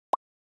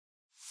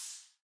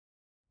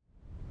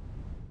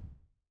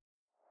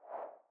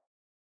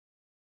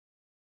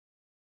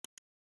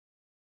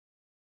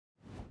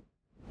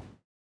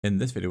In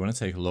this video, I want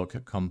to take a look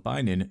at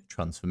combining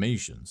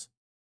transformations.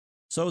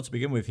 So to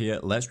begin with here,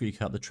 let's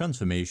recap the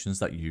transformations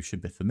that you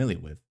should be familiar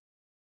with.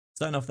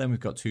 Starting off then, we've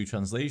got two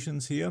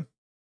translations here.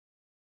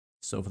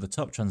 So for the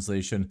top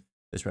translation,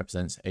 this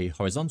represents a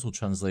horizontal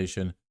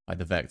translation by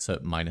the vector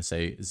minus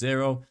a,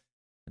 0.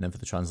 And then for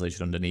the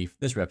translation underneath,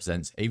 this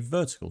represents a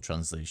vertical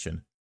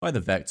translation by the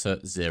vector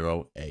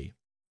 0a.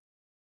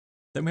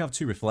 Then we have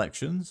two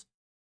reflections.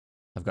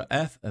 I've got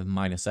f of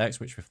minus x,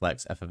 which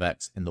reflects f of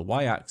x in the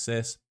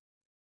y-axis.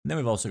 And then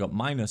we've also got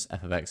minus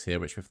f of x here,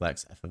 which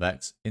reflects f of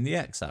x in the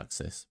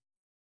x-axis.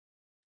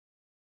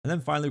 And then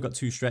finally, we've got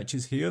two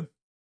stretches here.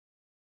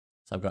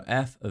 So I've got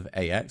f of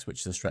ax,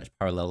 which is a stretch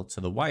parallel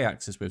to the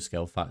y-axis with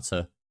scale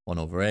factor 1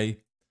 over a. And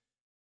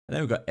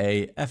then we've got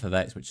a f of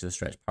x, which is a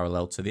stretch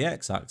parallel to the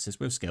x-axis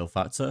with scale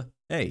factor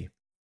a.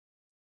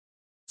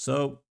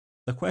 So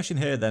the question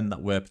here then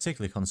that we're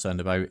particularly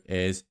concerned about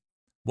is,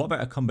 what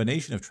about a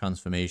combination of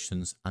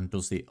transformations, and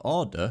does the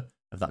order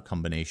of that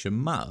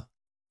combination matter?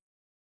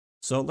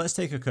 So let's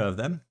take a curve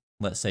then.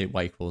 Let's say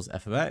y equals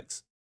f of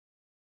x.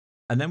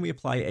 And then we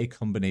apply a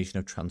combination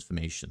of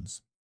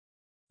transformations.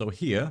 So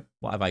here,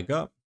 what have I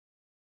got?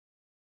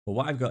 Well,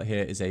 what I've got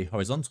here is a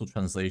horizontal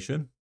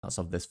translation. That's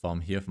of this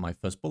form here for my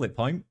first bullet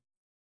point.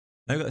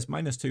 Now I've got this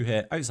minus 2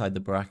 here outside the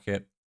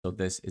bracket. So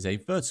this is a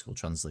vertical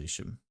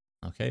translation.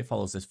 Okay, it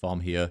follows this form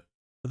here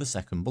for the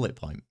second bullet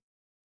point.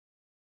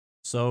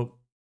 So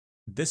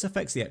this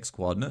affects the x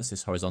coordinates,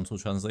 this horizontal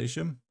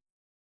translation.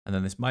 And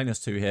then this minus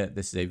 2 here,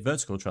 this is a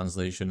vertical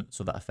translation,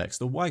 so that affects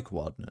the y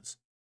coordinates.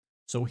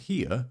 So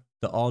here,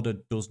 the order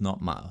does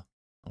not matter.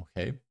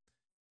 Okay,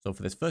 so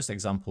for this first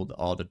example, the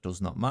order does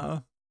not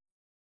matter.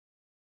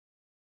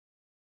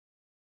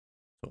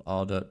 So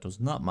order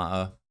does not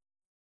matter.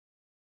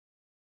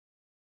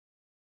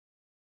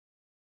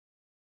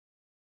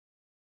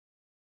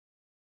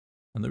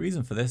 And the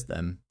reason for this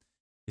then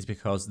is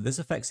because this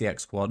affects the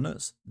x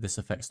coordinates, this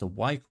affects the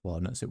y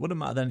coordinates. It wouldn't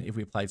matter then if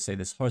we applied, say,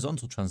 this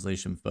horizontal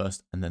translation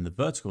first and then the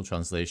vertical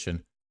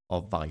translation,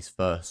 or vice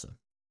versa.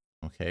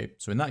 Okay,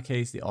 so in that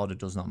case, the order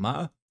does not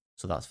matter,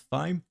 so that's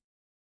fine.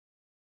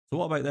 So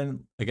what about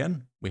then,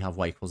 again, we have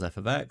y equals f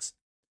of x,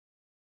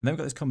 and then we've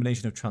got this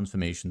combination of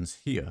transformations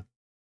here.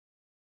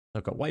 So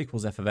I've got y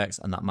equals f of x,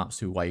 and that maps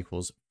to y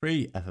equals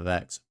 3f of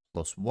x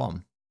plus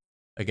 1.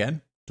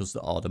 Again, does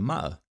the order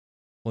matter?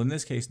 Well, in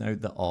this case now,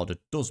 the order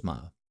does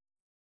matter.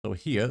 So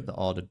here, the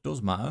order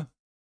does matter.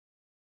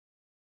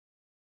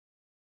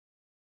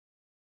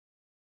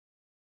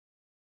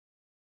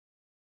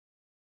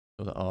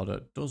 So the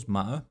order does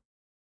matter.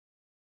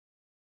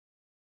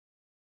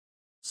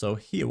 So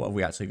here, what have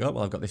we actually got?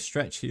 Well, I've got this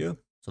stretch here.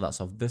 So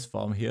that's of this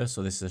form here.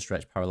 So this is a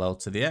stretch parallel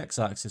to the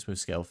x-axis with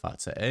scale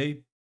factor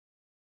a.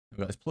 We've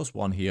got this plus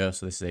 1 here.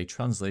 So this is a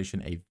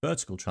translation, a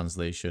vertical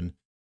translation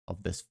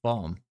of this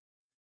form.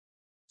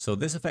 So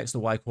this affects the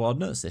y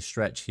coordinates, this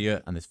stretch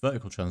here, and this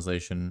vertical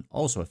translation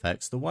also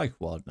affects the y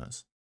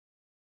coordinates.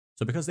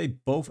 So because they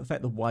both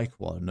affect the y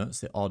coordinates,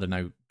 the order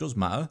now does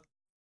matter.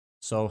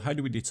 So how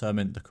do we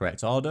determine the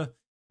correct order?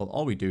 Well,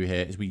 all we do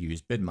here is we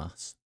use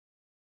BIDMAS.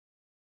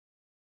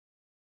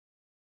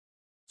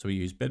 So we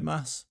use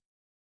BIDMAS.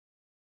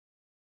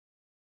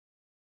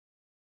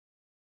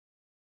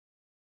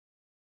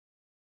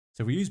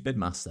 So if we use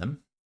BIDMAS then,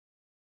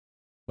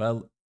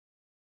 well,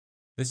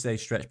 this is a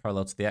stretch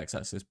parallel to the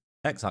x-axis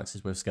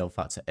with scale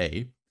factor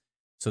a.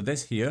 So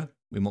this here,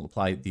 we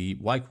multiply the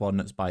y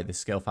coordinates by the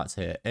scale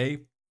factor here, a.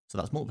 So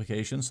that's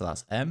multiplication, so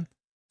that's m.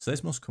 So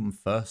this must come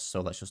first,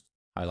 so let's just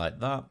highlight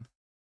that.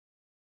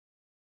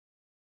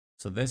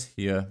 So this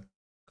here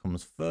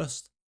comes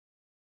first.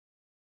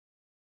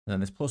 And then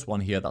this plus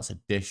 1 here, that's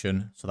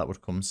addition, so that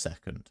would come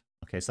second.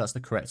 Okay, so that's the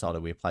correct order.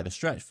 We apply the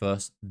stretch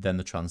first, then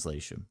the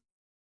translation.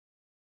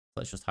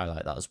 Let's just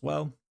highlight that as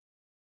well.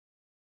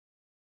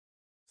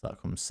 So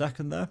that comes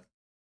second there.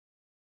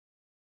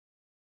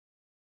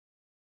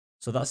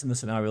 So that's in the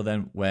scenario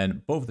then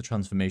when both of the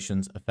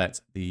transformations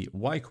affect the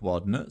y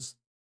coordinates.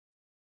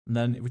 And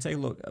then if we take a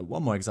look at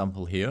one more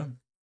example here,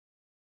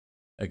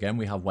 again,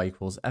 we have y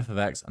equals f of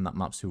x, and that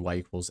maps to y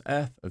equals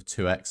f of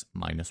 2x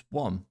minus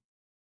 1.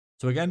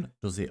 So again,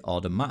 does the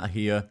order matter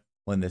here?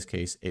 Well, in this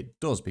case, it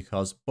does,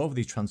 because both of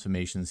these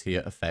transformations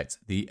here affect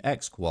the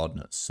x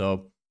coordinates.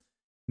 So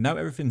now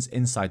everything's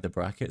inside the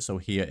bracket. So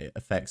here it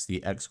affects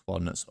the x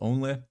coordinates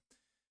only.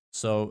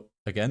 So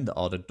again, the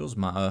order does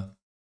matter.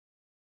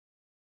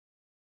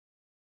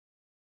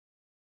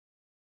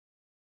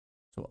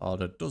 So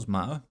order does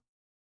matter.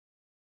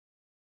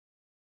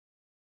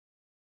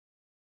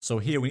 So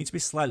here we need to be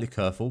slightly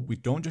careful. We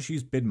don't just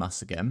use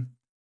BIDMAS again.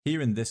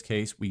 Here in this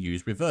case, we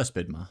use reverse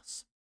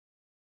BIDMAS.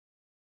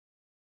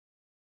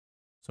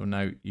 So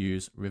now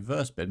use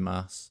reverse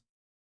BIDMAS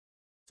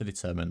to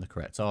determine the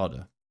correct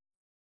order.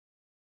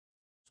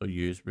 So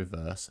use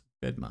reverse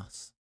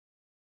BIDMAS.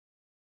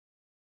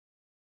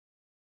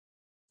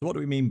 So what do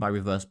we mean by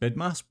reverse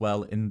BIDMAS?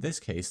 Well, in this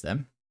case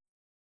then,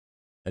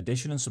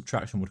 addition and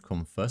subtraction would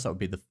come first. That would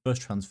be the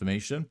first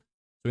transformation.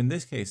 So in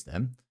this case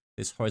then,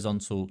 this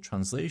horizontal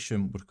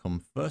translation would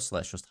come first.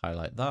 Let's just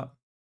highlight that.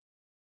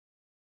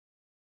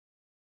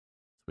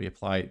 we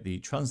apply the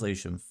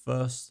translation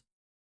first,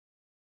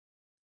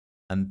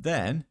 and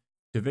then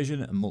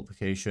division and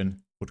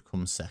multiplication would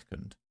come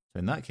second. So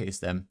in that case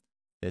then,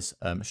 this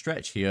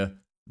stretch here,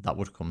 that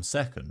would come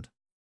second.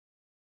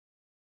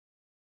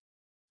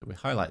 So we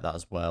highlight that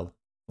as well.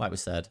 Like we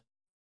said,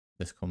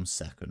 this comes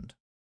second.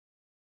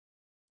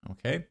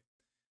 Okay.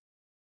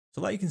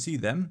 So like you can see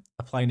then,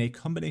 applying a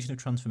combination of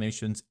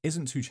transformations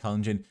isn't too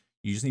challenging.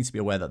 You just need to be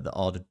aware that the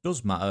order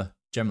does matter,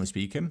 generally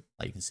speaking,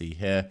 like you can see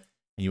here.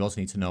 And you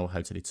also need to know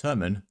how to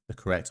determine the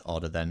correct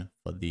order then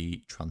for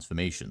the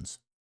transformations.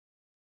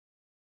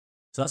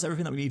 So that's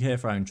everything that we need here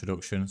for our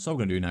introduction. So what we're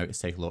going to do now is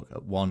take a look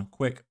at one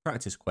quick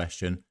practice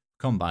question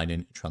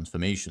combining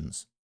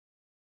transformations.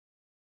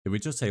 If we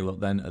just take a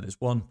look then at this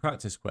one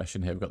practice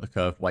question here, we've got the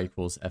curve y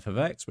equals f of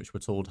x, which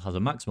we're told has a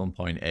maximum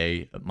point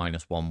A at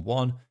 -1,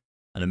 1,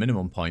 and a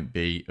minimum point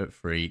B at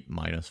 3,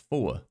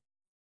 -4.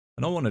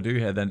 And all I want to do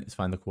here then is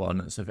find the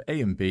coordinates of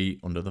A and B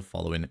under the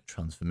following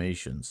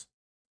transformations.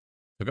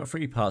 I've got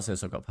three parts here,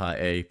 so I've got part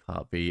A,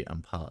 part B,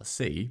 and part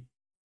C.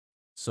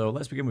 So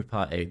let's begin with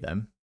part A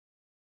then.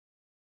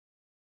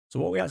 So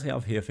what we actually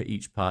have here for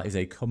each part is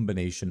a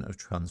combination of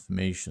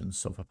transformations.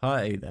 So for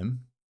part A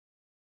then,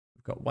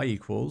 we've got y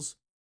equals,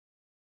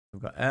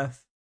 we've got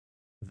f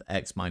of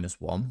x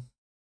minus 1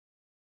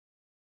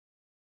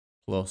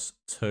 plus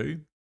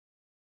 2.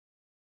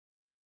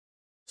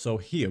 So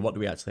here, what do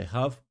we actually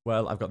have?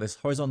 Well, I've got this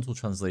horizontal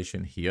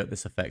translation here.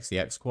 This affects the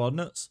x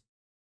coordinates.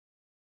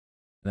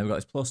 And then we've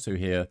got this plus 2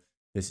 here.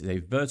 This is a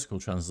vertical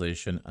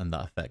translation, and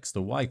that affects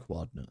the y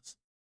coordinates.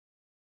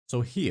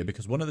 So here,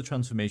 because one of the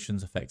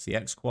transformations affects the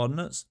x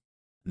coordinates,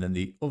 and then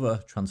the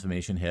other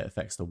transformation here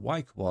affects the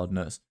y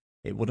coordinates,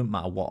 it wouldn't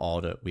matter what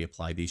order we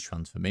apply these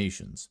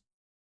transformations.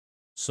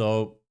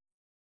 So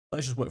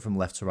let's just work from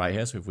left to right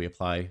here. So if we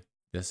apply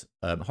this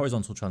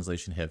horizontal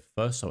translation here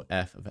first, so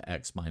f of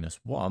x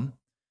minus 1.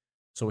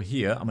 So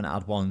here, I'm going to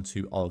add 1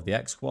 to all of the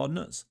x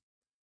coordinates.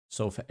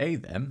 So for A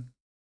then,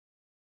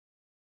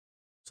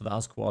 so that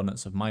has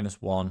coordinates of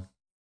 -1,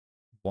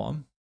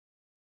 1.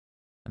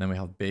 And then we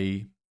have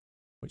B,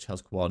 which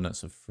has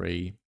coordinates of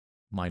 3,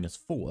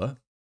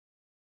 -4.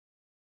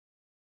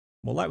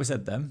 Well, like we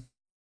said then,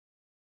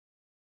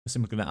 we're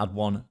simply going to add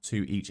 1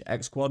 to each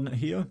x coordinate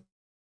here.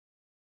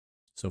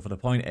 So for the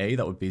point A,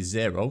 that would be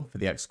 0 for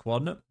the x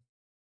coordinate.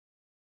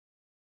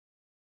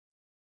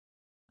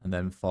 And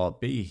then for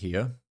B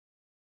here,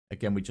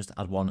 again, we just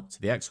add 1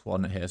 to the x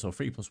coordinate here. So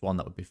 3 plus 1,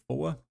 that would be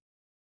 4.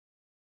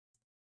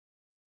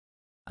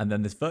 And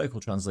then this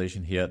vertical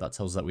translation here, that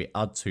tells us that we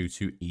add 2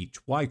 to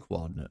each y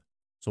coordinate.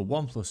 So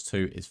 1 plus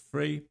 2 is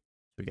 3. So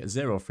we get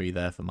 0, 3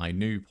 there for my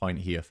new point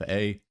here for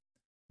A.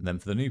 And then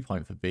for the new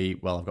point for B,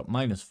 well, I've got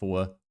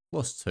 -4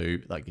 plus 2.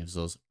 That gives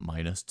us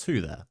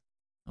 -2 there.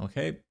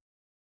 Okay.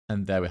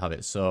 And there we have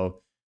it.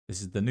 So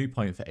this is the new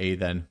point for A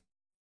then.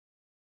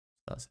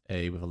 That's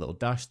A with a little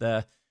dash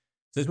there.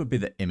 So this would be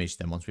the image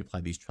then once we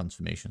apply these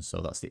transformations.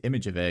 So that's the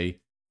image of A.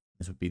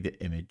 This would be the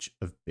image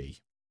of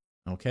B.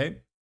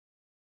 Okay.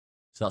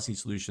 So that's the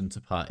solution to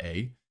part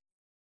A.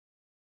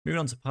 Moving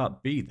on to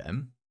part B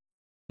then.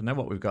 So now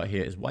what we've got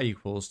here is y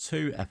equals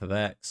 2 f of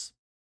x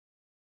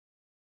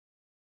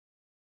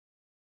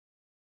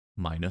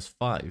minus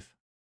 5.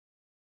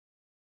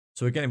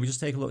 So again, if we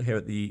just take a look here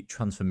at the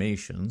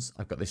transformations,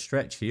 I've got this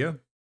stretch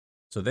here.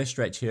 So this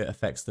stretch here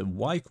affects the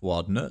y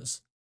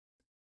coordinates.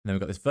 And then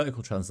we've got this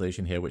vertical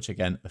translation here, which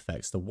again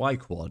affects the y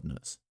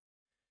coordinates.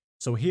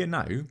 So here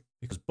now,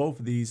 because both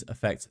of these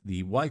affect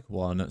the y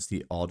coordinates,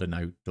 the order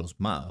now does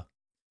matter.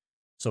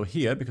 So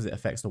here, because it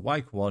affects the y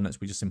coordinates,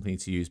 we just simply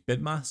need to use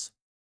BIDMAS.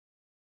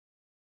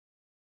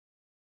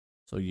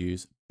 So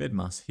use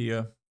BIDMAS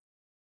here.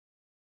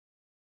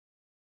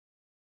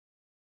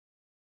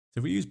 So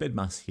if we use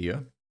BIDMAS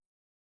here,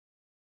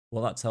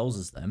 what that tells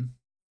us then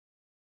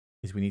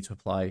is we need to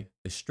apply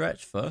this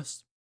stretch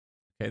first.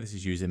 Okay, this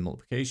is using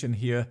multiplication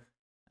here,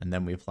 and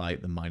then we apply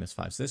the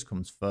 -5. So this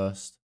comes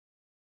first.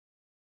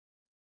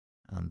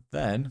 And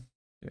then,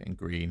 do it in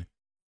green,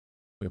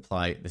 we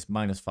apply this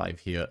 -5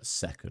 here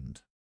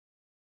second.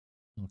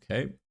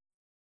 Okay.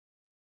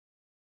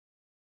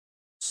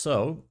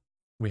 So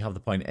we have the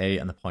point A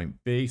and the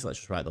point B. So let's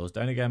just write those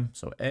down again.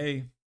 So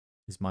A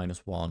is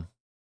 -1,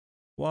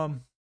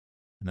 1.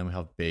 And then we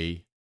have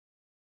B,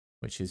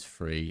 which is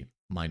 3,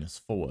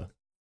 -4.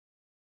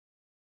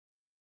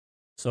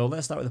 So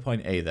let's start with the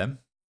point A then.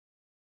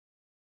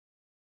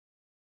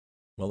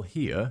 Well,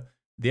 here,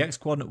 the x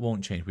coordinate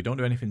won't change. We don't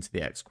do anything to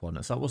the x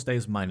coordinate. So that will stay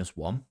as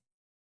 -1.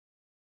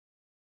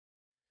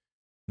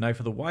 Now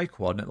for the y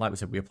coordinate, like we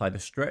said, we apply the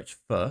stretch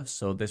first.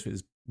 So this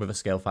is with a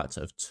scale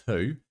factor of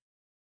 2.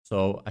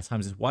 So I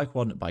times this y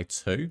coordinate by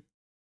 2.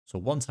 So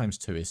 1 times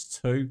 2 is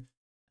 2.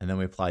 And then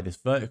we apply this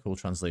vertical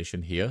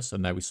translation here. So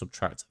now we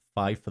subtract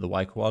 5 for the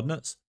y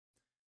coordinates.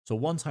 So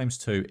 1 times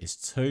 2 is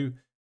 2.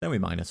 Then we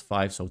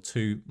 -5. So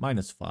 2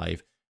 minus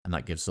 5. And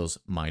that gives us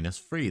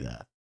 -3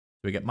 there.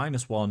 So we get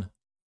 -1,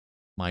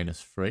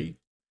 -3.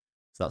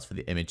 So that's for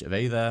the image of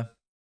A there.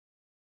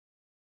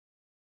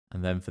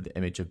 And then for the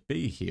image of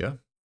B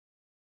here,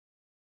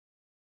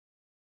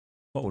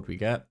 what would we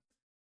get?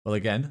 Well,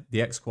 again,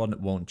 the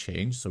x-coordinate won't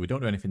change, so we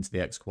don't do anything to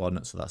the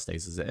x-coordinate, so that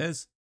stays as it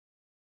is.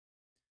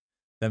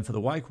 Then for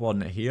the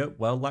y-coordinate here,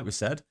 well, like we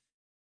said,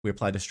 we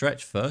applied a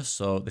stretch first,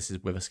 so this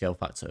is with a scale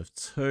factor of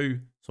 2.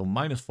 So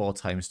minus 4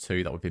 times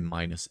 2, that would be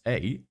minus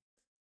 8.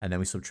 And then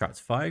we subtract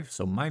 5,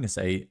 so minus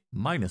 8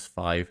 minus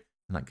 5,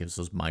 and that gives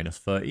us minus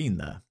 13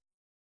 there.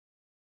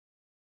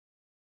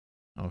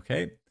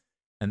 Okay,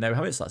 and there we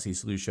have it, so that's the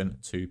solution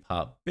to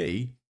part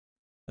B.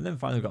 And then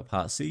finally we've got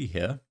part C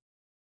here.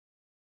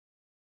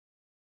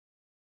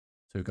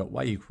 So we've got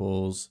y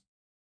equals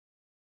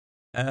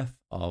f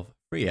of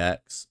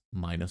 3x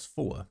minus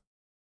 4.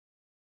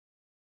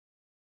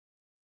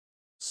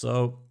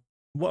 So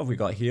what have we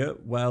got here?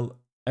 Well,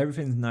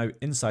 everything's now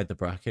inside the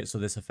bracket, so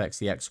this affects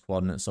the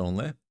x-coordinates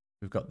only.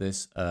 We've got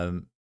this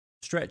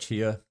stretch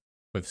here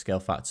with scale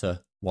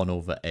factor 1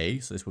 over a,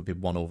 so this would be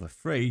 1 over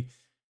 3.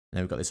 And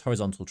then we've got this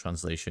horizontal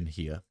translation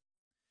here.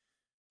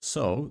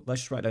 So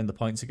let's just write down the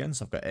points again.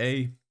 So I've got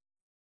a,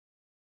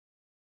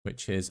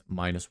 which is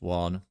minus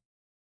 1,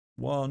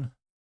 1. And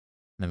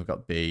then we've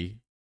got b,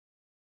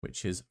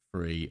 which is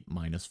 3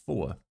 minus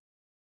 4.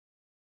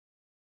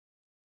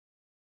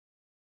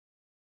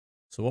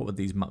 So what would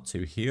these map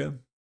to here?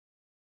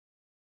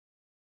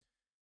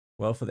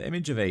 Well, for the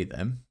image of a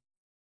then,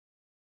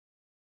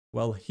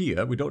 well,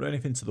 here we don't do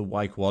anything to the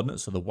y-coordinate,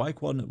 so the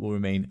y-coordinate will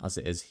remain as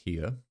it is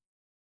here.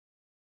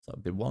 So that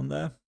would be 1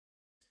 there.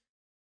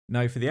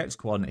 Now for the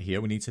x-coordinate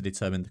here, we need to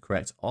determine the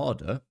correct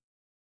order.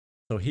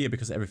 So here,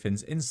 because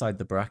everything's inside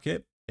the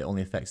bracket, it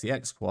only affects the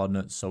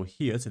x-coordinate. So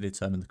here, to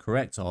determine the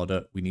correct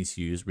order, we need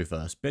to use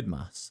reverse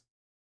BIDMAS.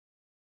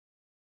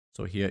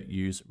 So here,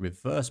 use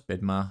reverse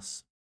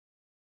BIDMAS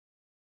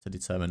to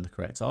determine the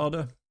correct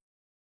order.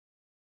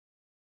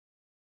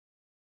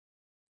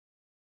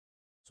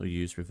 So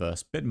use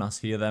reverse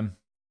BIDMAS here then.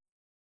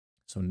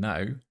 So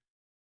now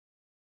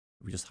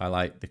we just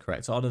highlight the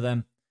correct order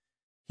then.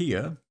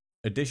 Here,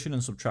 addition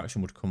and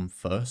subtraction would come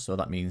first. So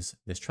that means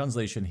this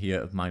translation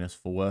here of minus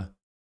 4,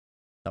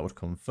 that would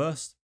come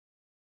first.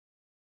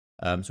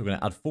 So we're going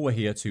to add 4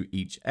 here to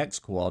each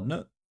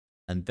x-coordinate,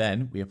 and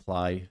then we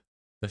apply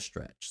the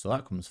stretch. So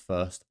that comes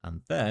first,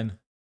 and then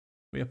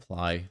we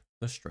apply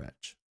the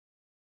stretch.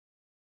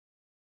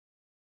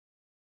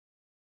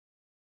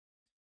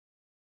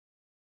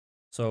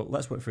 So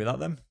let's work through that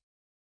then.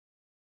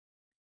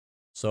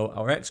 So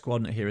our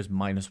x-coordinate here is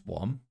minus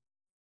 1.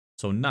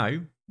 So now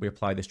we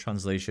apply this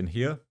translation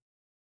here.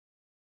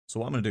 So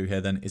what I'm going to do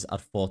here then is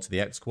add 4 to the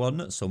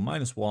x-coordinate. So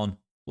minus 1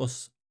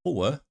 plus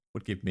 4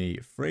 would give me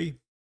 3.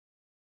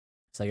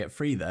 So I get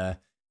 3 there.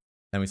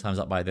 Then we times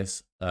that by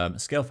this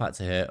scale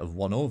factor here of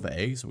 1 over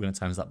a. So we're going to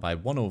times that by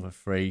 1 over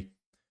 3.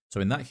 So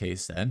in that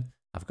case then,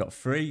 I've got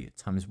 3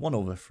 times 1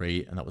 over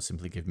 3, and that would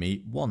simply give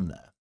me 1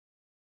 there.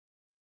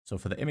 So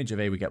for the image of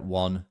a, we get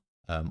 1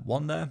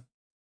 there.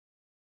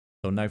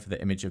 So now for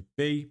the image of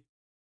b,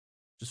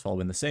 just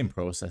following the same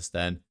process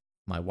then,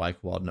 my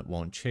y-coordinate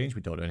won't change.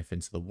 We don't do anything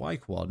to the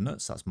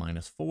y-coordinates. That's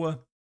minus 4.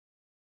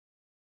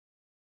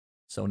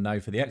 So now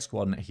for the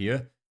x-coordinate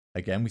here,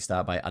 again, we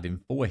start by adding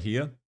 4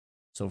 here.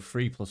 So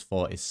 3 plus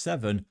 4 is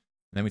 7. And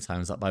then we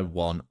times that by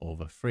 1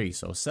 over 3.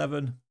 So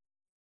 7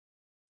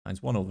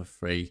 times 1 over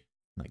 3.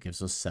 And that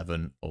gives us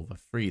 7 over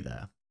 3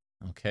 there.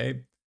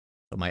 Okay.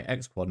 So my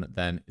x-coordinate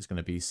then is going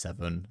to be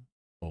 7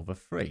 over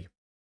 3.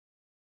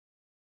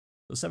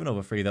 So 7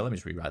 over 3 there, let me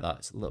just rewrite that.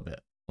 It's a little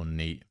bit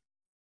unneat.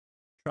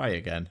 Try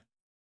again.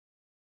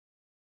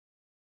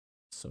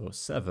 So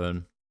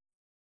 7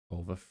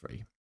 over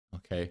 3.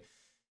 Okay.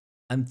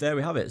 And there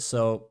we have it.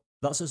 So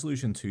that's the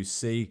solution to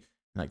C.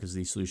 And that gives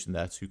the solution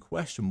there to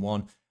question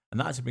 1. And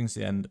that actually brings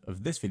the end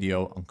of this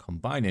video on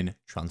combining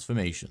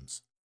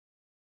transformations.